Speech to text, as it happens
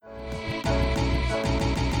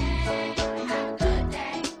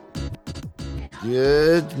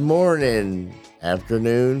Good morning,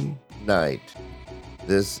 afternoon, night.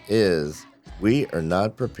 This is We Are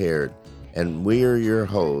Not Prepared, and we are your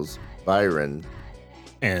hosts, Byron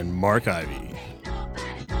and Mark Ivy.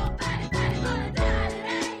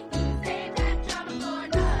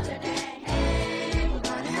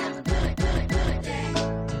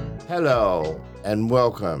 Hello, and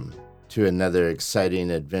welcome to another exciting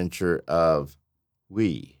adventure of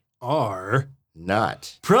We Are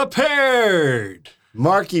Not Prepared.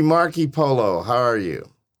 Marky Polo, how are you?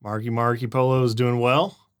 Marky Polo is doing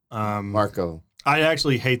well. Marco. I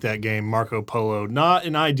actually hate that game, Marco Polo. Not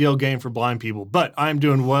an ideal game for blind people, but I'm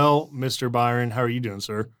doing well, Mr. Byron. How are you doing,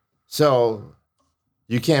 sir? So,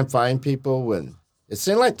 you can't find people when... It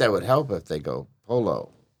seemed like that would help if they go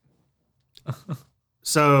polo.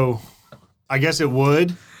 So, I guess it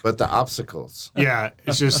would. But the obstacles. Yeah,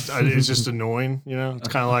 it's just annoying, you know? It's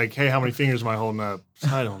kind of like, hey, how many fingers am I holding up?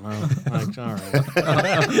 I don't know. Like, all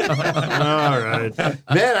right. All right.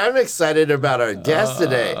 Man, I'm excited about our guest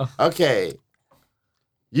today. Okay.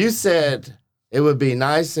 You said it would be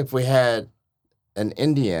nice if we had an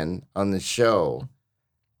Indian on the show.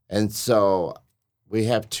 And so we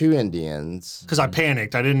have two Indians. Because I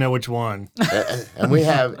panicked. I didn't know which one. And we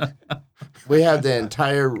have the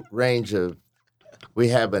entire range of... We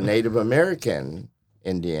have a Native American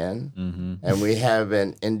Indian, and we have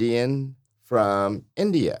an Indian from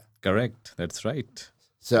India. Correct. That's right.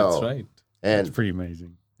 So, That's right. And It's pretty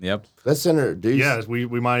amazing. Yep. let's introduce... Yes, we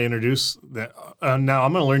might introduce that. Now,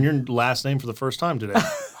 I'm going to learn your last name for the first time today.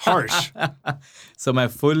 Harsh. So my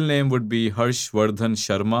full name would be Harsh Vardhan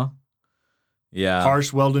Sharma. Yeah.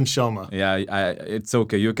 Harsh Weldon Shelma. Yeah, it's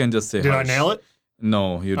okay. You can just say Did Harsh. I nail it?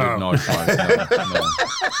 No, you did not. Mark. No.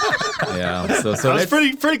 Yeah. So I was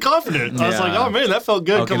pretty confident. I was like, Yeah. oh, man, that felt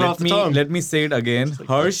good coming off the tongue. Let me say it again.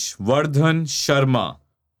 Harsh Vardhan Sharma.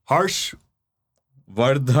 Harsh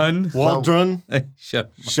Vardhan Waldron Sharma.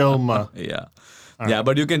 Shelma. Yeah. All Yeah, right.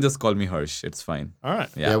 but you can just call me Harsh. It's fine. All right.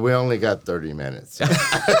 Yeah, we only got 30 minutes.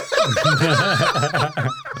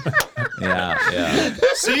 Yeah.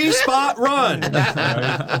 See, spot, run.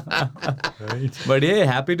 Right. But yeah,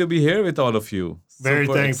 happy to be here with all of you. Very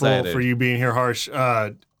Super thankful excited. for you being here, Harsh.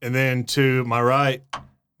 And then to my right,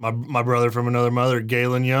 my brother from another mother,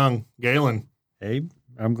 Gaylon Young. Gaylon, Hey,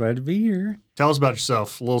 I'm glad to be here. tell us about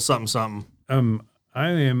yourself. A little something. I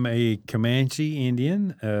am a Comanche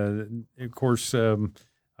Indian. Of course,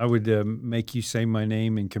 I would make you say my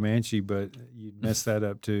name in Comanche, but you'd mess that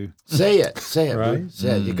up too. Say it. Right? Dude.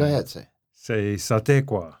 Say it. You go ahead, say it. Say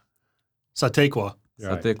Satequa. Satequa.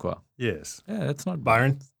 Right. Satequa. Yes. Yeah, that's not bad.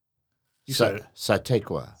 Byron, you said it.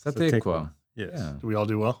 Satequa. Satequa. Yes. Yeah. Do we all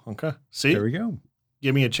do well? Okay. See, There we go.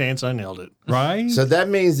 give me a chance. I nailed it. Right? So that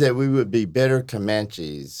means that we would be better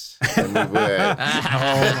Comanches than we would.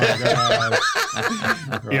 Oh my God.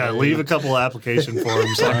 Yeah, leave a couple application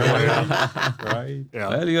forms on your way out. Right. Yeah.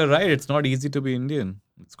 Well, you're right. It's not easy to be Indian.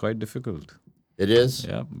 It's quite difficult. It is?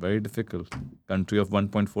 Yeah, very difficult. Country of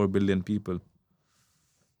 1.4 billion people.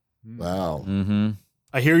 Wow. Mm-hmm.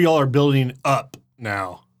 I hear y'all are building up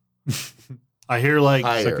now. I hear like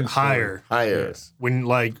Higher. higher Higher. Yes. when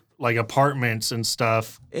like apartments and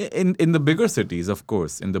stuff. In the bigger cities, of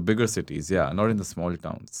course. In the bigger cities, yeah. Not in the small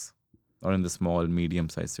towns. Not in the small,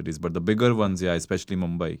 medium-sized cities. But the bigger ones, yeah, especially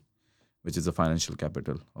Mumbai, which is the financial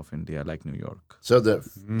capital of India, like New York. So the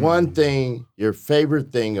one thing, your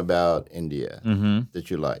favorite thing about India Mm-hmm.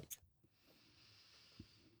 that you like?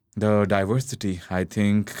 The diversity. I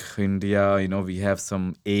think India, we have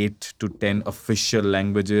some 8 to 10 official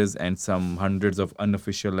languages and some hundreds of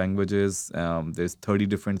unofficial languages. There's 30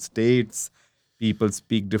 different states. People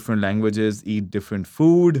speak different languages, eat different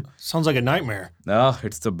food. Sounds like a nightmare.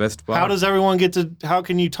 It's the best part. How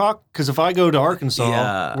can you talk? Because if I go to Arkansas,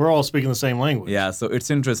 Yeah. we're all speaking the same language. Yeah, so it's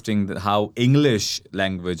interesting that how English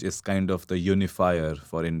language is kind of the unifier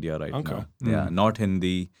for India right Okay. now. Yeah, not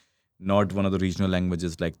Hindi, not one of the regional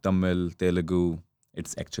languages like Tamil, Telugu.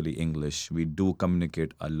 It's actually English. We do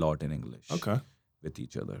communicate a lot in English Okay. with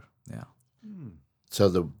each other. Yeah.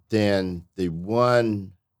 So then the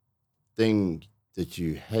one thing that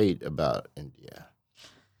you hate about India?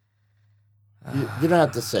 You don't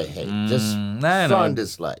have to say hate. Just strong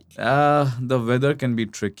dislike. The weather can be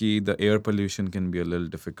tricky. The air pollution can be a little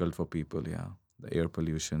difficult for people. Yeah, the air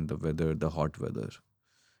pollution, the weather, the hot weather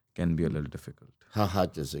can be a little difficult. How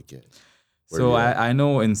hot does it get? Where So you at? I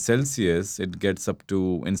know in Celsius, it gets up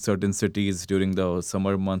to, in certain cities during the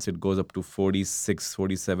summer months, it goes up to 46,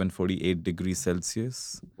 47, 48 degrees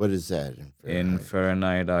Celsius. What is that In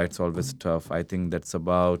Fahrenheit, it's always tough. I think that's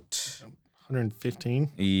about, 115?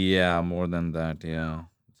 yeah, more than that, yeah.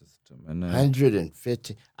 Just a minute.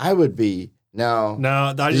 150. I would be No.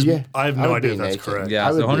 No, I have no idea if that's correct. Yeah,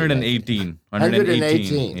 I so would be 118.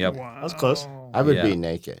 118. Yep. That's close. I would Yeah. be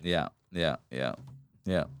naked. Yeah.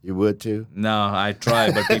 You would too? No, I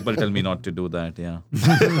try, but people tell me not to do that. Yeah.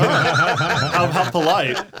 How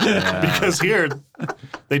polite. Because here,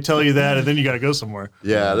 they tell you that, and then you got to go somewhere.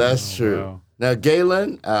 Yeah, that's true. wow. Now,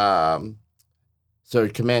 Galen, so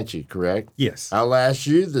Comanche, correct? Yes. I'll ask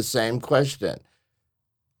you the same question.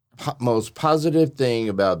 Most positive thing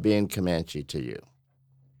about being Comanche to you?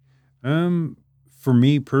 For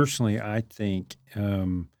me personally, I think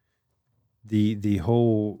the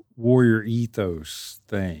whole warrior ethos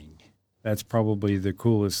thing, that's probably the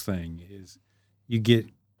coolest thing, is you get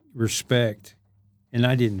respect. And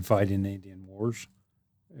I didn't fight in the Indian Wars,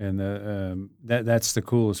 and that's the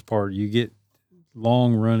coolest part. You get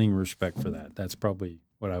long running respect for that. That's probably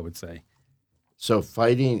what I would say. So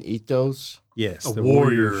fighting ethos? Yes, A the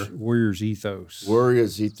warrior. warrior's ethos.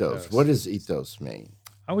 Warriors ethos. Yes. What does ethos mean?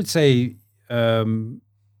 I would say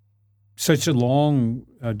such a long,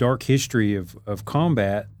 dark history of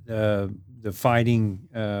combat, the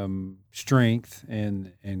fighting strength,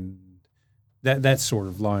 and that sort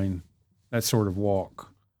of line, that sort of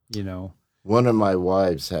walk, you know. One of my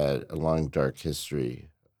wives had a long, dark history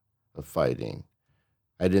of fighting.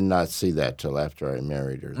 I did not see that till after I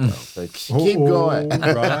married her, though. But keep going.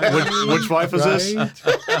 Right. Which wife is this?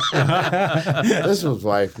 This was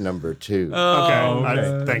wife number 2.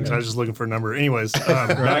 Okay. Thanks. I was just looking for a number. Anyways,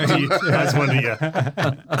 back to you. That's one to you.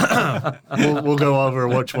 We'll go over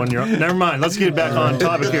which one you're on. Never mind. Let's get back on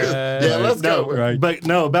topic here. Yeah, let's No, go. Right. But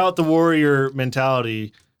no, about the warrior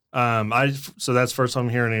mentality. So that's first time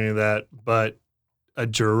hearing any of that, but a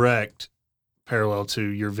direct parallel to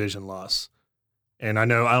your vision loss. And I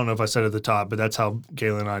don't know if I said at the top, but that's how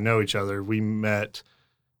Galen and I know each other. We met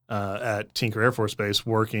at Tinker Air Force Base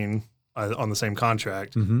working on the same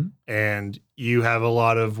contract. Mm-hmm. And you have a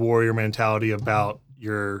lot of warrior mentality about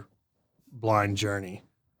your blind journey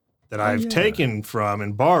that I've taken from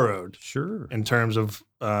and borrowed Sure. in terms of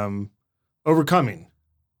overcoming.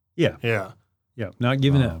 Yeah. Yeah. Yeah. Not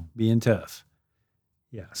giving up, being tough.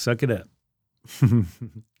 Yeah. Suck it up.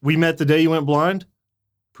 We met the day you went blind?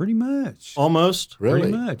 Pretty much. Almost? Really?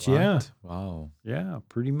 Pretty much. Yeah. Wow. Yeah.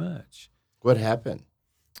 Pretty much. What happened?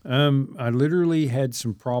 I literally had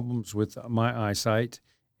some problems with my eyesight,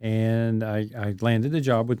 and I landed a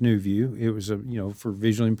job with Newview. It was for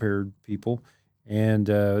visually impaired people, and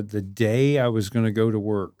the day I was going to go to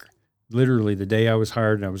work, literally the day I was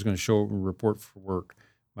hired and I was going to show up and report for work,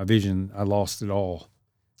 my vision, I lost it all,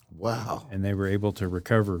 Wow. and they were able to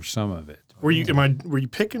recover some of it. Were you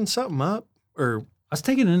picking something up, or I was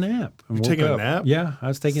taking a nap. And You're woke taking a up. nap? Yeah, I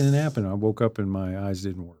was taking a nap, and I woke up and my eyes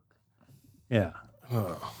didn't work. Yeah,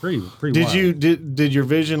 pretty. did your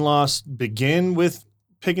vision loss begin with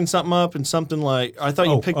picking something up and something like I thought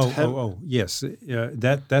you picked? Yes,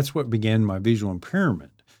 that's what began my visual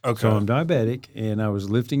impairment. Okay. So I'm diabetic, and I was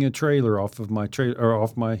lifting a trailer off of my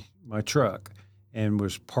off my truck, and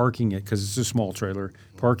was parking it because it's a small trailer,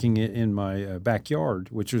 parking it in my backyard,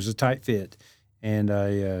 which was a tight fit, and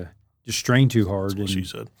I just strained too hard. That's what and, she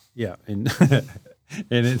said. Yeah, and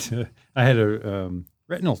I had a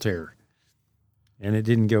retinal tear, and it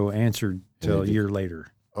didn't go answered till a year later.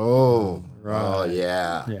 Oh, Right. Oh,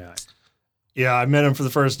 yeah. Yeah, Yeah, I met him for the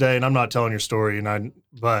first day, and I'm not telling your story,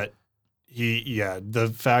 but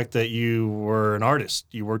the fact that you were an artist,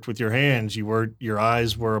 you worked with your hands, your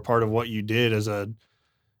eyes were a part of what you did as a,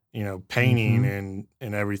 painting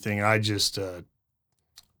and everything. And I just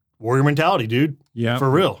warrior mentality, dude. yeah, For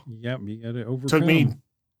real. Yep, you got to overcome. Took me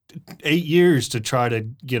 8 years to try to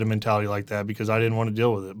get a mentality like that because I didn't want to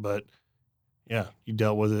deal with it. But yeah, you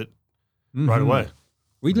dealt with it right Mhm. away.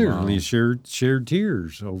 We literally shared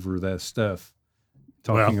tears over that stuff,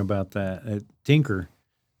 talking about that at Tinker,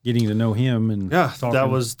 getting to know him and Yeah, talking.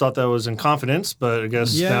 thought that was in confidence, but I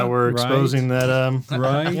guess Yeah, now we're right. exposing that.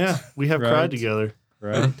 Right. Yeah, we have Right. cried together.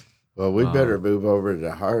 right. Well, we better move over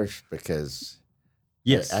to Harsh because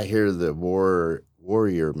Yes, I hear the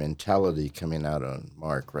warrior mentality coming out on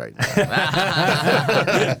Mark right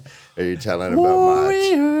now. Are you telling about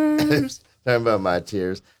talking about my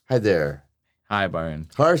tears? Hi there. Hi, Byron.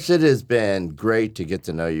 Harsh, it has been great to get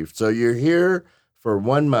to know you. So you're here for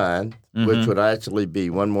 1 month, which would actually be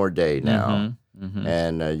one more day now.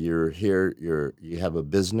 And you're here. You have a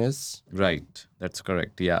business. Right. That's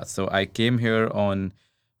correct. Yeah. So I came here on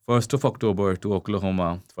 1st of October to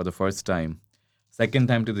Oklahoma for the first time, second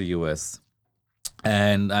time to the US.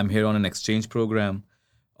 And I'm here on an exchange program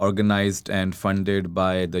organized and funded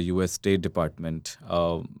by the US State Department,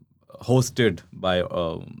 hosted by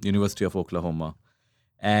University of Oklahoma.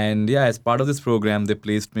 And yeah, as part of this program, they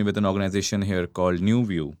placed me with an organization here called New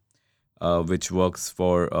View, which works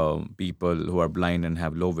for people who are blind and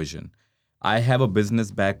have low vision. I have a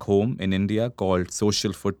business back home in India called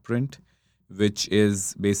Social Footprint, which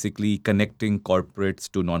is basically connecting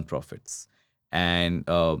corporates to nonprofits and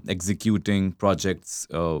executing projects,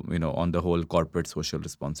 on the whole corporate social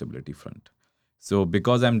responsibility front. So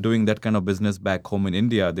because I'm doing that kind of business back home in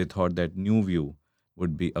India, they thought that New View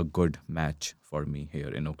would be a good match for me here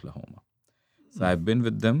in Oklahoma. So I've been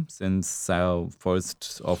with them since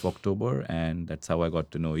 1st of October, and that's how I got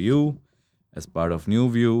to know you as part of New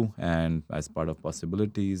View and as part of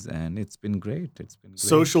Possibilities, and it's been great. It's been great.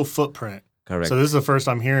 Social footprint. Correct. So this is the first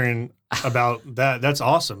I'm hearing about that. That's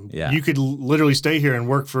awesome. Yeah. You could literally stay here and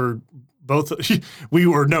work for both. We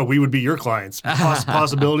would be your clients.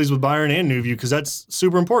 Possibilities with Byron and New View, because that's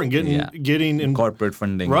super important. Getting in corporate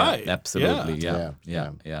funding. Right. Yeah, absolutely. Yeah.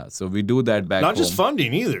 Yeah. So we do that back not home. just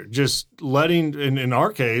funding either, just letting, in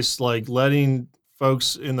our case, like letting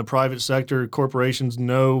folks in the private sector, corporations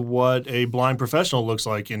know what a blind professional looks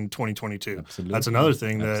like in 2022. Absolutely. That's another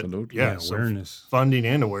thing that, so awareness. funding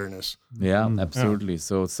and awareness. Yeah, absolutely.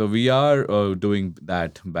 So we are doing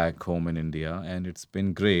that back home in India, and it's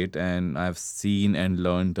been great. And I've seen and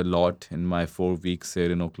learned a lot in my 4 weeks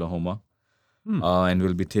here in Oklahoma. And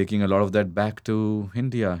we'll be taking a lot of that back to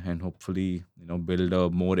India and hopefully, build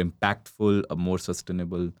a more impactful, a more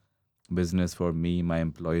sustainable business for me, my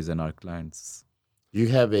employees, and our clients. You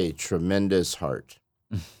have a tremendous heart.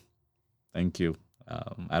 Thank you.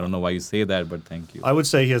 I don't know why you say that, but thank you. I would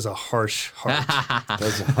say he has a harsh heart.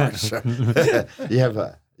 That's a harsh heart. you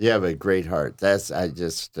have a great heart. It's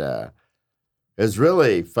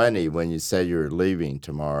really funny when you said you were leaving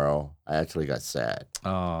tomorrow. I actually got sad.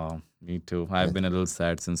 Oh, me too. I've been a little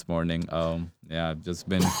sad since morning. I've just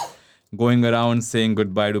been going around saying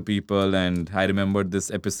goodbye to people. And I remembered this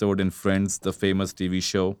episode in Friends, the famous TV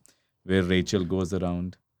show, where Rachel goes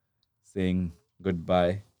around saying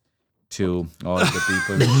goodbye to all the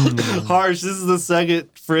people. Harsh, this is the second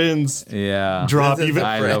Friends drop.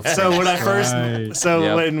 So when I first,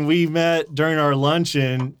 when we met during our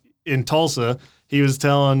luncheon in Tulsa, he was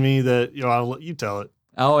telling me that, I'll let you tell it.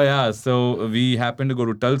 Oh, yeah. So we happened to go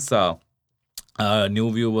to Tulsa.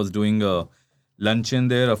 New View was doing a luncheon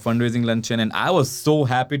there, a fundraising luncheon. And I was so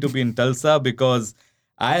happy to be in Tulsa because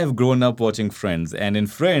I have grown up watching Friends. And in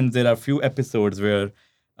Friends, there are a few episodes where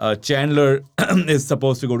Chandler is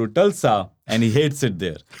supposed to go to Tulsa and he hates it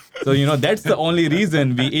there. So, that's the only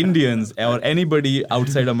reason we Indians or anybody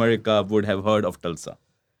outside America would have heard of Tulsa.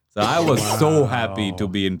 So I was so happy to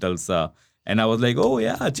be in Tulsa. And I was like, oh,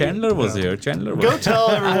 yeah, Chandler was here. Go tell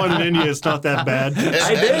everyone in India it's not that bad.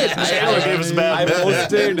 I did. Chandler gave us a bad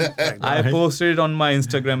I posted it on my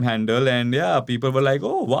Instagram handle. And people were like,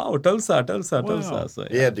 oh, wow, Tulsa. So,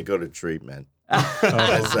 He had to go to treatment.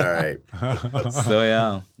 That's all right. So,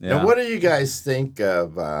 yeah. Now, what do you guys think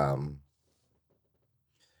of, I'll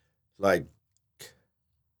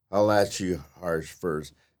ask you, Harsh,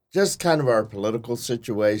 first, just kind of our political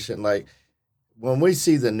situation, like, when we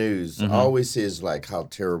see the news, all we see is like how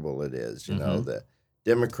terrible it is. The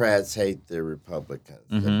Democrats hate the Republicans.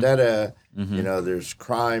 There's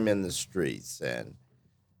crime in the streets, and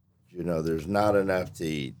there's not enough to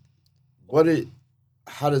eat.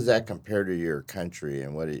 How does that compare to your country,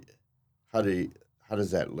 and how does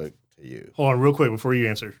that look to you? Hold on, real quick before you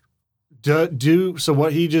answer. So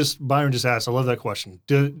what Byron just asked, I love that question.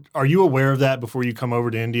 Are you aware of that before you come over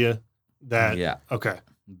to India? Okay.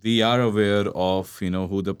 We are aware of,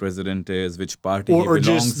 who the president is, which party he or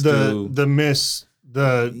belongs just to.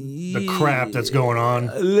 the crap that's going on.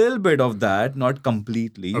 A little bit of that, not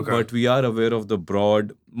completely, but we are aware of the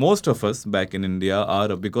broad. Most of us back in India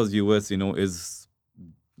are, because US, is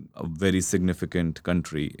a very significant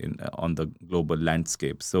country on the global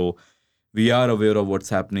landscape. So we are aware of what's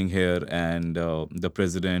happening here and the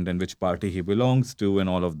president and which party he belongs to and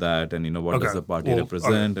all of that, and what does the party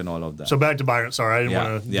represent and all of that. So back to Byron. Sorry, I didn't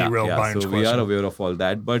want to derail Byron's question. So we are aware of all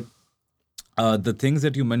that. But the things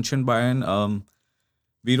that you mentioned, Byron,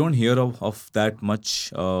 we don't hear of that much,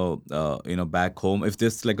 back home. If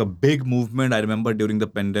there's like a big movement, I remember during the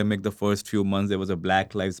pandemic, the first few months, there was a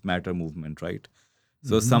Black Lives Matter movement, right?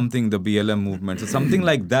 So something, the BLM movement, so something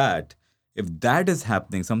like that. If that is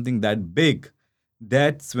happening, something that big,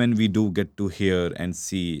 that's when we do get to hear and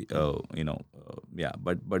see, But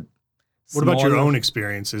what about your own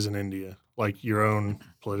experiences in India? Like your own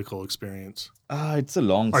political experience? It's a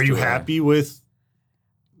long story. Are you happy with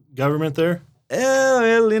government there?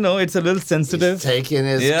 It's a little sensitive. He's taking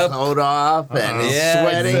his coat off and he's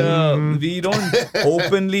sweating. We don't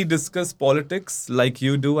openly discuss politics like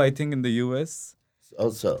you do, I think, in the US.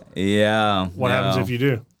 Also, Yeah. What happens if you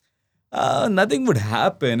do? Nothing would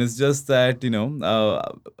happen. It's just that,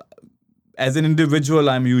 as an individual,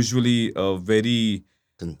 I'm usually very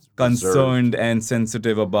reserved. concerned and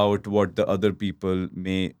sensitive about what the other people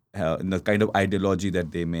may have, the kind of ideology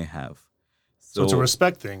that they may have. So it's a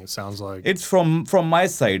respect thing, it sounds like. It's from my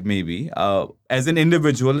side, maybe. As an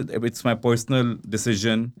individual, it's my personal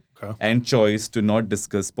decision and choice to not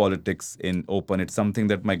discuss politics in open. It's something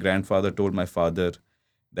that my grandfather told my father,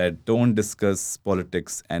 that don't discuss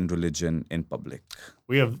politics and religion in public.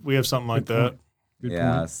 We have something like that. Good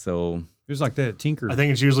Yeah, point. so It was like that at Tinker. I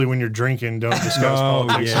think it's usually when you're drinking, don't discuss Oh,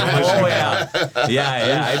 politics. yeah. oh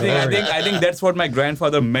yeah. I think that's what my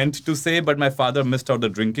grandfather meant to say, but my father missed out the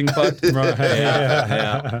drinking part. Right.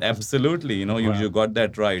 Yeah, absolutely. You got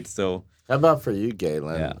that right. So How about for you,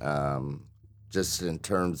 Gaylon? Yeah. Just in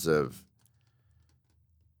terms of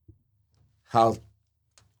how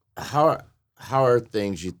are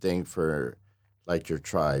things you think for like your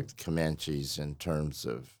tribe, Comanches, in terms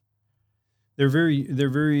of They're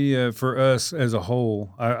very for us as a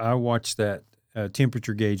whole. I watch that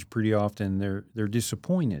temperature gauge pretty often. They're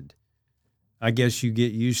disappointed. I guess you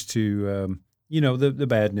get used to the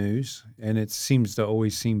bad news, and it seems to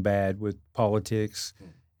always seem bad with politics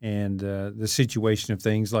and the situation of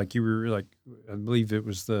things. Like you were like, I believe it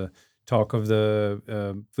was the talk of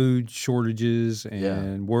the food shortages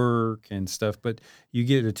and work and stuff. But you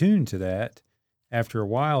get attuned to that. After a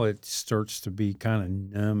while, it starts to be kind of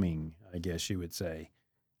numbing, I guess you would say.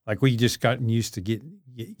 Like we just gotten used to get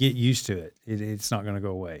used to it. It's not going to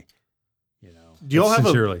go away. Do y'all have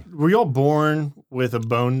sincerely. were y'all born with a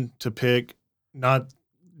bone to pick?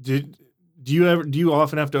 Do you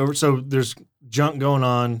often have to so there's junk going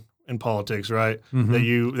on in politics, right?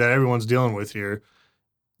 Mhm. That everyone's dealing with here.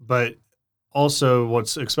 But also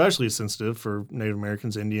what's especially sensitive for Native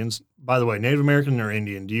Americans, Indians. By the way, Native American or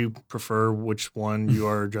Indian, do you prefer which one you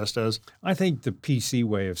are addressed as? I think the PC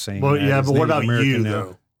way of saying Well, that yeah, is but what Native about American you now.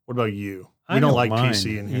 though? What about you? I We don't don't like mind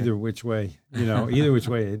PC in here. either which way. Either which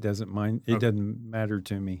way, it doesn't mind. It doesn't matter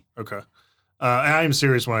to me. Okay. I am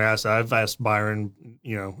serious when I ask that. I've asked Byron,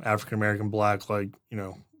 African American, black,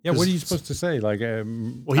 Yeah, what are you supposed to say? Like,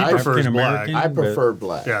 Well, he prefers black. I prefer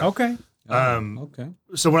black. Yeah. Okay. okay.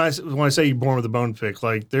 So when I say you're born with a bone to pick,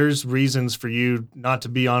 like there's reasons for you not to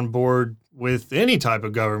be on board with any type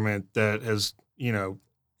of government that has,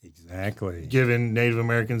 Exactly. given Native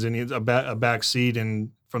Americans, Indians a back seat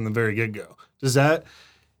and from the very get go.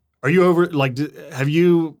 Are you over? Like, have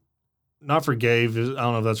you not forgave? I don't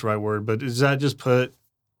know if that's the right word, but is that just put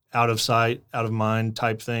out of sight, out of mind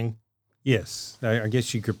type thing? Yes, I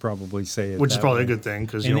guess you could probably say it. Which is that probably way. a good thing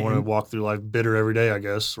because you don't want to walk through life bitter every day, I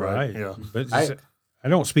guess. Right. Yeah. But I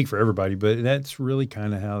don't speak for everybody, but that's really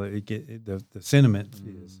kind of how the sentiment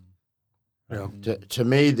is. Yeah. To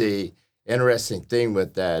me, the interesting thing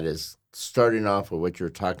with that is starting off with what you're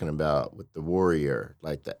talking about with the warrior,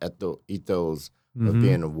 like the ethos of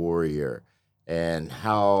being a warrior, and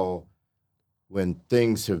how when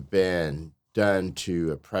things have been done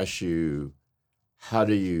to oppress you, how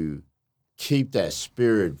do you keep that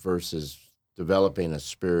spirit versus developing a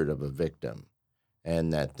spirit of a victim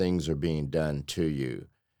and that things are being done to you?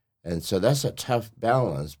 And so that's a tough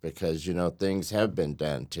balance because, things have been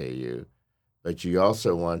done to you, but you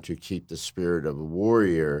also want to keep the spirit of a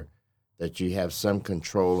warrior, that you have some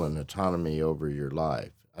control and autonomy over your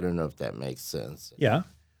life. I don't know if that makes sense. Yeah.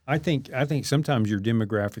 I think sometimes your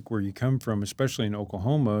demographic where you come from, especially in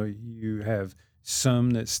Oklahoma, you have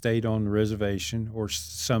some that stayed on the reservation or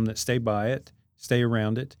some that stay by it, stay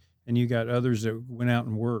around it, and you got others that went out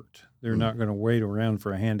and worked. They're not going to wait around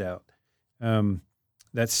for a handout.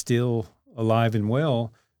 That's still alive and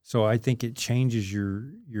well. So I think it changes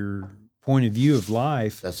your point of view of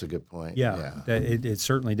life. That's a good point. Yeah. It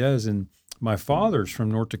certainly does. And my father's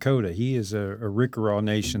from North Dakota. He is a Rickeraw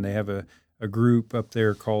Nation. They have a group up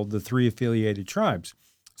there called the Three Affiliated Tribes.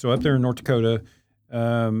 So up there in North Dakota,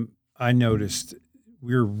 I noticed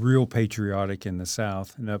we're real patriotic in the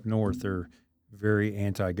South, and up north they're very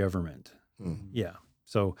anti-government. Yeah.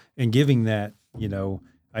 So, and giving that,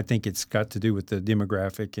 I think it's got to do with the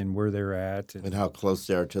demographic and where they're at. And how close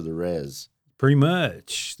they are to the res. Pretty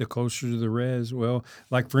much. The closer to the res. Well,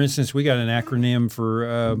 like, for instance, we got an acronym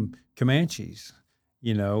for Comanches.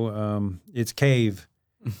 It's CAVE.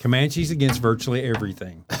 Comanches against virtually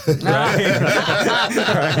everything. Right?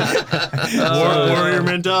 Warrior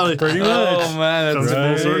mentality. Pretty much. Oh man, Comes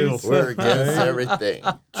that's full circle. We're against everything.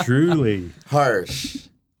 Truly. Harsh.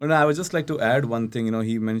 Well, I would just like to add one thing.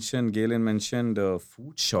 Gaylon mentioned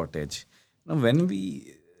food shortage. When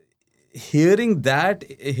we hearing that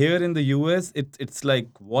here in the US, it's like,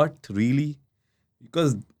 what, really?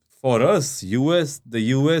 because for us, the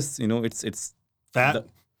US, it's Fat.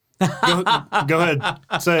 Go ahead.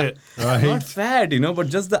 Say it. not fat, but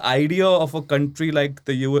just the idea of a country like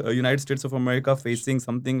the United States of America facing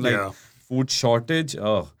something like Yeah. food shortage.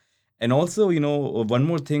 And also, one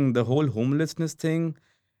more thing, the whole homelessness thing.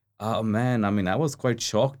 Man, I mean, I was quite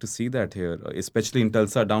shocked to see that here, especially in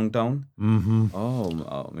Tulsa downtown. Mm-hmm.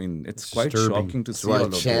 Oh, I mean, it's quite disturbing. shocking to That's see all what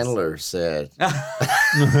of this. Chandler said. Because,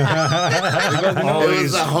 It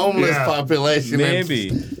was a homeless Yeah. population.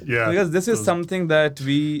 maybe. Yeah. Because this is something that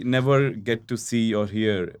we never get to see or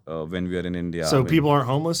hear when we are in India. So I mean, people aren't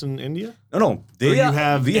homeless in India? No, you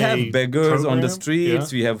have we a have beggars on the program?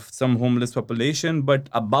 streets. Yeah. We have some homeless population, but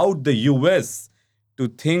about the U.S. to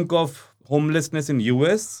think of homelessness in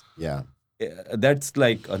U.S. Yeah. That's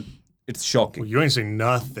like it's shocking. Well, you ain't seen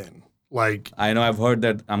nothing. Like I know I've heard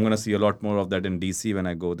that I'm gonna see a lot more of that in DC when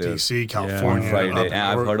I go there DC, on California. Friday. up And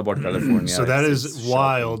I've north. heard about California. So that It's is shocking.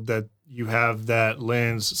 wild that you have that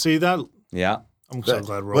lens. See that? Yeah. I'm so But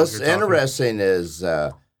glad we're all what's here talking. interesting is,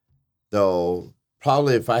 though,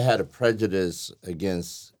 probably if I had a prejudice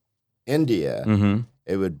against India, Mm-hmm.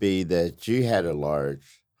 it would be that you had a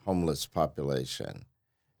large homeless population.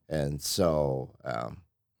 And so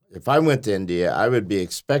if I went to India, I would be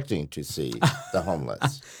expecting to see the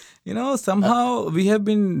homeless. Somehow we have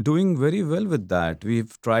been doing very well with that.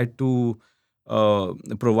 We've tried to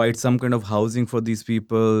provide some kind of housing for these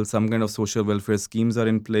people, some kind of social welfare schemes are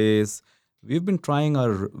in place. We've been trying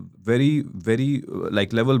our very, very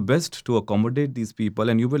level best to accommodate these people,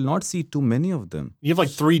 and you will not see too many of them. You have like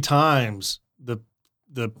 3 times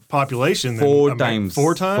the population. than Four America. times.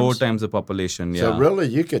 4 times? 4 times the population, yeah. So really,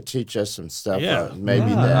 you could teach us some stuff. Yeah. Maybe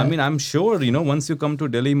Yeah, that. I mean, I'm sure, once you come to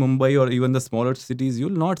Delhi, Mumbai, or even the smaller cities,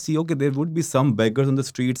 you'll not see, okay, there would be some beggars on the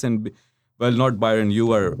streets well, not Byron,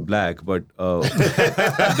 you are black, but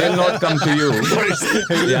they'll not come to you.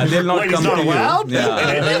 Yeah, they'll not Wait, come he's to not allowed? you.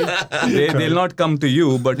 Yeah. They'll not come to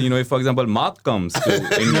you, but, if, for example, Mark comes to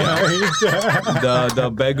India,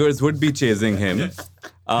 the beggars would be chasing him.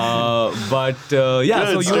 But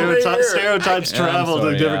yeah, Good. so you Stereotypes Yeah, I'm travel to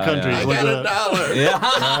sorry, different yeah, countries. I Look got at that.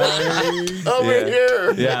 $1 over Yeah.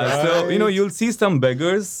 here. Yeah, so you'll see some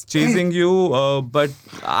beggars chasing you, but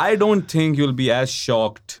I don't think you'll be as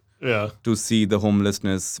shocked Yeah. to see the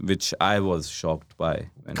homelessness, which I was shocked by.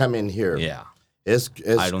 Come in here. Yeah, It's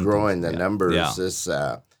I don't growing, think the so, yeah. numbers.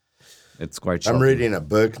 Yeah. It's quite shocking. I'm reading a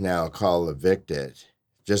book now called Evicted,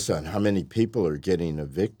 just on how many people are getting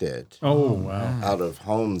evicted Oh, wow. out of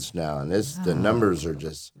homes now. And the numbers are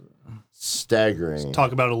just staggering.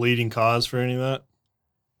 Talk about a leading cause for any of that.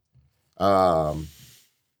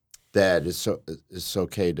 That it's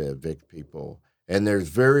okay to evict people. And there's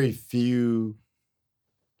very few,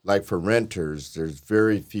 like for renters, there's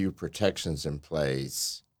very few protections in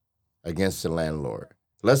place against the landlord.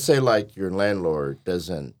 Let's say like your landlord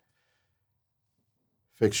doesn't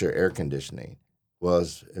fix your air conditioning. Well,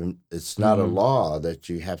 it's not a law that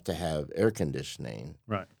you have to have air conditioning.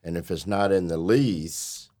 Right. And if it's not in the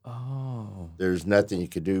lease, Oh. there's nothing you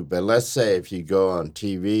could do. But let's say if you go on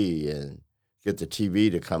TV and get the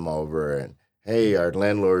TV to come over and, hey, our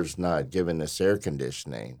landlord's not giving us air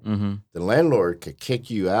conditioning, Mm-hmm. the landlord could kick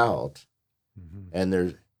you out,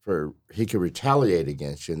 and he could retaliate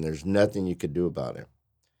against you, and there's nothing you could do about it.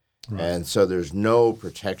 Right. And so there's no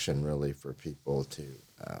protection really for people to.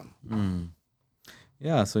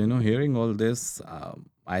 Yeah, so hearing all this,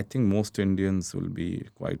 I think most Indians will be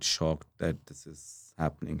quite shocked that this is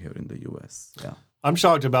happening here in the U.S. Yeah. I'm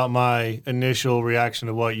shocked about my initial reaction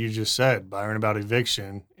to what you just said, Byron, about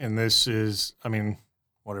eviction. And this is, I mean,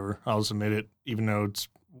 whatever, I'll submit it, even though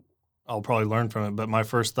I'll probably learn from it. But my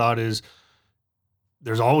first thought is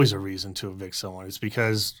there's always a reason to evict someone. It's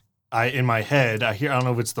because in my head, I don't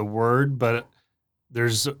know if it's the word, but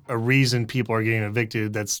there's a reason people are getting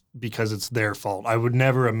evicted. That's because it's their fault. I would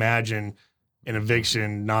never imagine an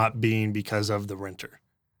eviction not being because of the renter.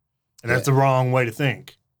 And that's the wrong way to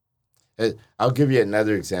think. I'll give you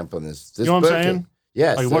another example in this. You know what I'm saying?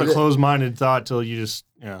 Yes. Like, what a closed-minded thought till you just,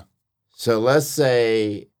 yeah. So let's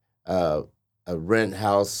say a rent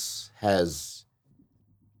house has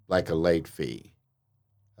like a late fee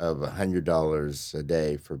of $100 a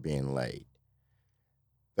day for being late.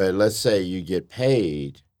 But let's say you get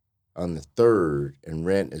paid on the 3rd and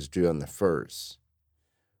rent is due on the 1st.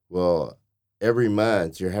 Well, every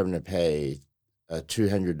month you're having to pay a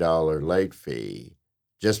 $200 late fee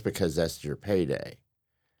just because that's your payday.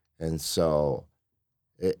 And so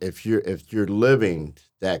if you're living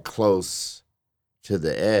that close to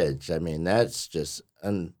the edge, I mean, that's just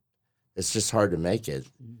it's just hard to make it.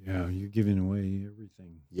 Yeah, you're giving away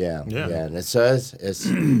everything. Yeah. Yeah. And it's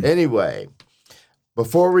anyway.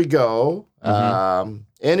 before we go,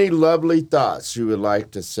 any lovely thoughts you would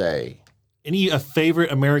like to say? Any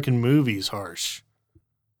favorite American movies, Harsh?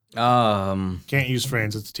 Can't use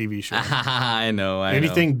Friends. It's a TV show. I know.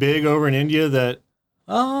 Anything big over in India that?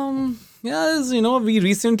 Yes, we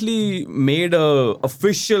recently made a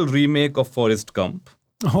official remake of Forrest Gump.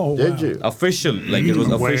 Oh, Did wow. you? Official, like it was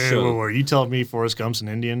official. Wait. You telling me Forrest Gump's an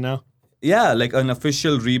Indian now? Yeah, like an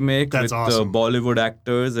official remake That's with awesome. Bollywood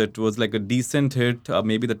actors. It was like a decent hit.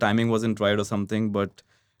 Maybe the timing wasn't right or something, but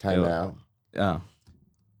Time out. yeah.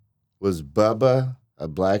 Was Bubba a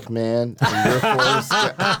black man? And your Forrest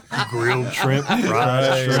Gump? Grilled shrimp,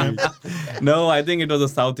 fried shrimp. No, I think it was a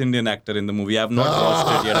South Indian actor in the movie. I have not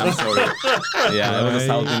watched it yet. I'm sorry. Yeah, it was a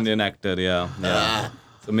South Indian actor. Yeah.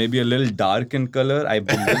 So maybe a little dark in color, I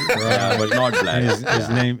believe, yeah, but not black.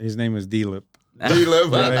 His name was D-Lip.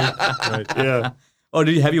 Right. Yeah. Oh,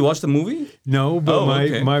 have you watched the movie? No, but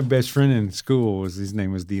okay. my best friend in school his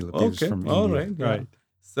name was D-Lip. He was Okay, from all India. right, yeah. Right.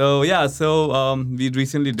 So we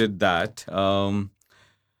recently did that.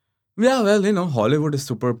 Yeah, well, Hollywood is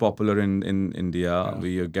super popular in India. Yeah.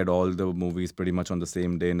 We get all the movies pretty much on the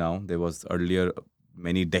same day now. There was earlier,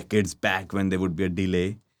 many decades back, when there would be a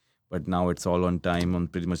delay. But now it's all on time, on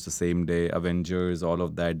pretty much the same day. Avengers, all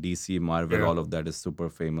of that, DC, Marvel, all of that is super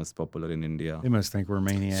famous, popular in India. They must think we're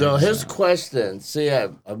maniacs. So his question, see, I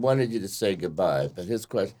wanted you to say goodbye, but his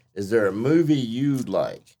question, is there a movie you'd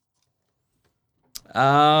like?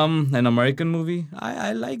 An American movie?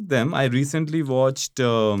 I like them. I recently watched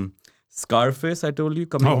Scarface, I told you,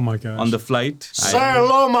 coming Oh my gosh. on the flight. Say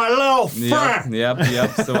hello, my little friend.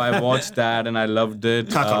 Yep. So I watched that and I loved it.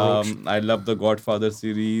 Cockroach. I love the Godfather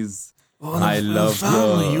series. I love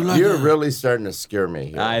You're really starting to scare me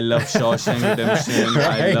here. I love Shawshank Redemption.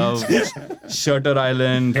 I love Shutter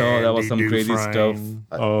Island. Oh, that was some crazy stuff.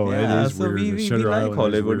 Oh, Yeah, it is so weird. we Shutter like Island is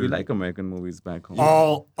Hollywood. We weird. like American movies back home.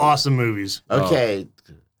 All awesome movies. Okay,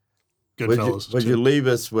 Goodfellas. would you leave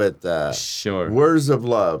us with Sure. words of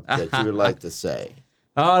love that you would like to say?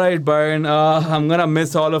 All right, Byron. I'm gonna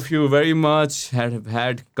miss all of you very much. Have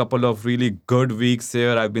had a couple of really good weeks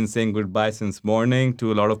here. I've been saying goodbye since morning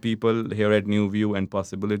to a lot of people here at New View and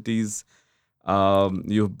Possibilities.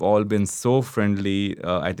 You've all been so friendly.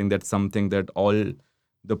 I think that's something that all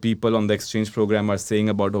the people on the exchange program are saying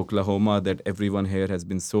about Oklahoma, that everyone here has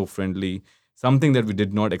been so friendly. Something that we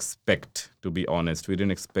did not expect, to be honest. We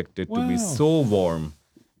didn't expect it to be Wow. so warm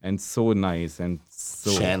and so nice and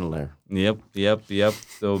so... Chandler. Yep.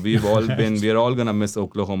 So we're all gonna miss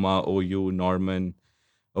Oklahoma, OU, Norman,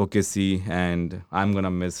 OKC, and I'm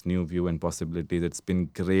gonna miss New View and Possibilities. It's been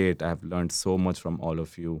great. I've learned so much from all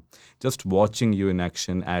of you. Just watching you in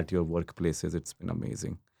action at your workplaces, it's been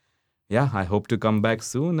amazing. Yeah, I hope to come back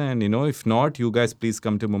soon. And if not, you guys please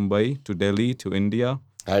come to Mumbai, to Delhi, to India,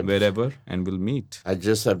 wherever, and we'll meet. I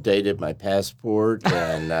just updated my passport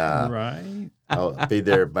and Right. I'll be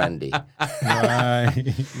there Monday.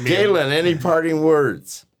 Right. Gaylon, any parting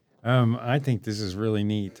words? I think this is really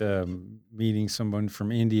neat. Meeting someone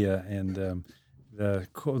from India, and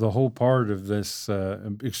the whole part of this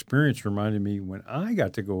experience reminded me when I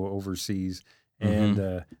got to go overseas,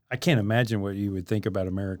 and I can't imagine what you would think about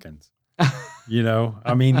Americans.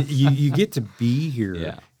 I mean, you get to be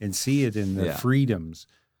here and see it in the freedoms.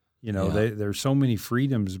 There's so many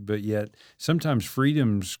freedoms, but yet sometimes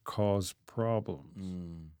freedoms cause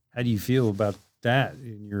problems. How do you feel about that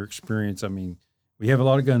in your experience? I mean, we have a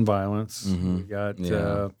lot of gun violence. We got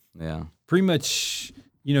pretty much,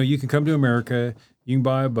 you can come to America, you can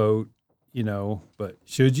buy a boat, but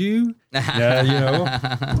should you?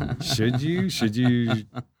 Should you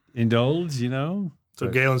indulge, So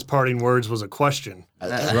Galen's parting words was a question.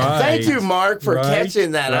 Thank you, Mark, for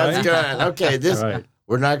catching that. I was going, okay, Right.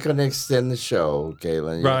 we're not going to extend the show,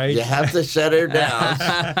 Gaylon. Right. You have to shut her down.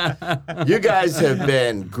 You guys have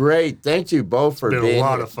been great. Thank you both for Been being a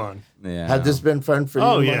lot here. of fun. Yeah. Have this been fun for you?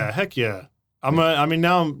 Oh Mark? yeah, heck yeah.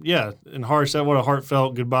 And Harsh, what a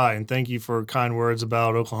heartfelt goodbye, and thank you for kind words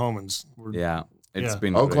about Oklahomans. It's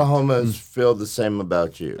been great. Oklahomans feel the same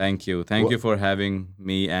about you. Thank you you for having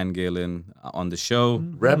me and Galen on the show.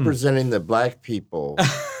 Representing the black people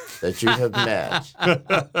that you have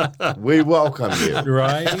met. We welcome you.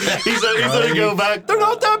 Right? He's gonna go back. They're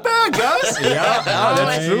not that bad, guys.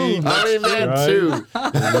 That's true. Only meant Right. two.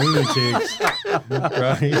 Lunatics.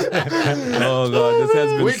 Right? Oh God, this has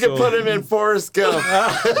been We could put him in Forrest Gump.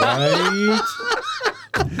 Right?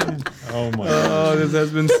 Oh, my God. Oh, this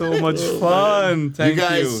has been so much fun. Thank you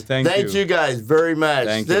guys, you. Thank you guys very much.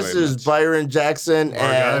 Thank you This very is much. Byron Jackson, Mark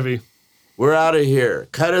and Ivy. we're out of here.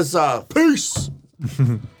 Cut us off. Peace.